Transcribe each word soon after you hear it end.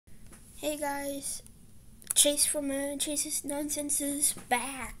Hey guys, Chase from Chase's Nonsense is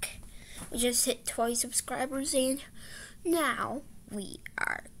back. We just hit 20 subscribers and now we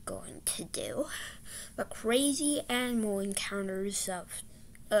are going to do the crazy animal encounters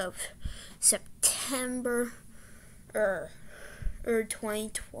of September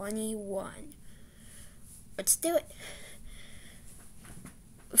 2021. Let's do it.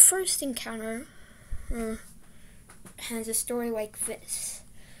 The first encounter has a story like this.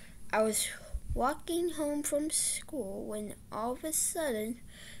 I was walking home from school when all of a sudden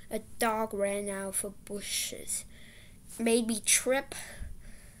a dog ran out of the bushes, made me trip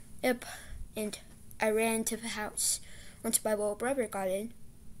up, and I ran to the house. Once my little brother got in,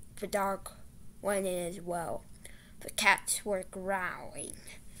 the dog went in as well. The cats were growling.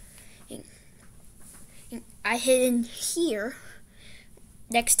 And I hid in here.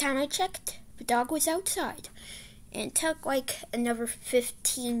 Next time I checked, the dog was outside. And it took like another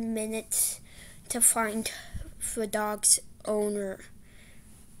 15 minutes to find the dog's owner.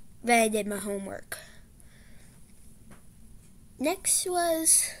 Then I did my homework. Next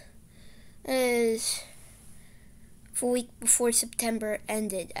was the week before September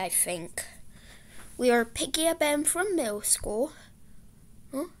ended, I think. We are picking up Em from middle school.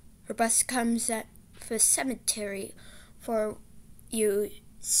 Her bus comes at the cemetery for you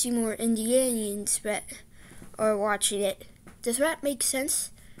Seymour Indianians that are watching it. Does that make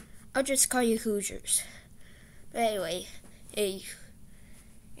sense? I'll just call you Hoosiers. But anyway,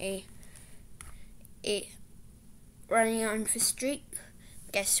 running on the street,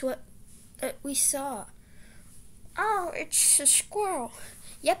 guess what we saw? Oh, it's a squirrel.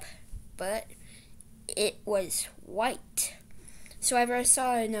 Yep, but it was white. So either I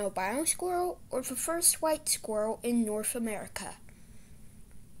saw an albino squirrel or the first white squirrel in North America.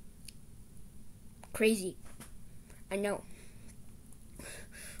 Crazy. I know.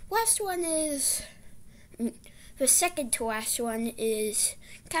 The second to last one is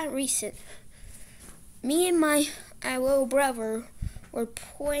kind of recent. Me and my little brother were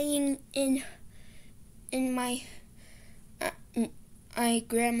playing in my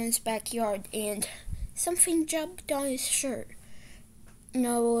grandma's backyard, and something jumped on his shirt. You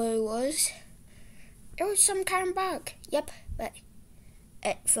know what it was? It was some kind of bug. Yep, but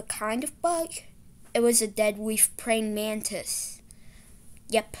the kind of bug. It was a dead leaf praying mantis.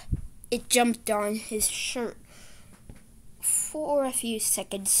 Yep, it jumped on his shirt for a few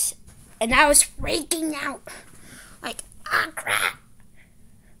seconds, and I was freaking out. Like, oh crap!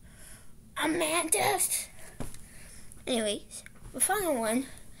 A mantis! Anyways, the final one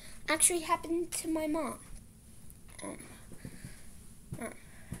actually happened to my mom.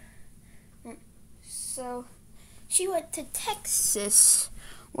 So, she went to Texas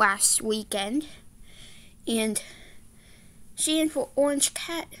last weekend. And she and the orange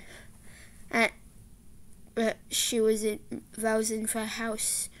cat, she was in the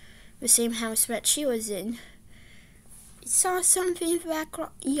house, the same house that she was in, saw something in the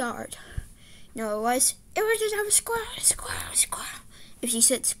backyard. No, it was another squirrel. If you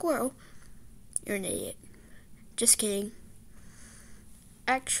said squirrel, you're an idiot. Just kidding.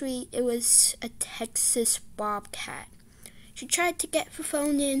 Actually, it was a Texas bobcat. She tried to get the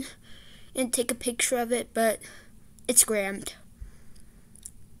phone in and take a picture of it, but it's grammed.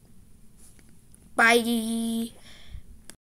 Bye.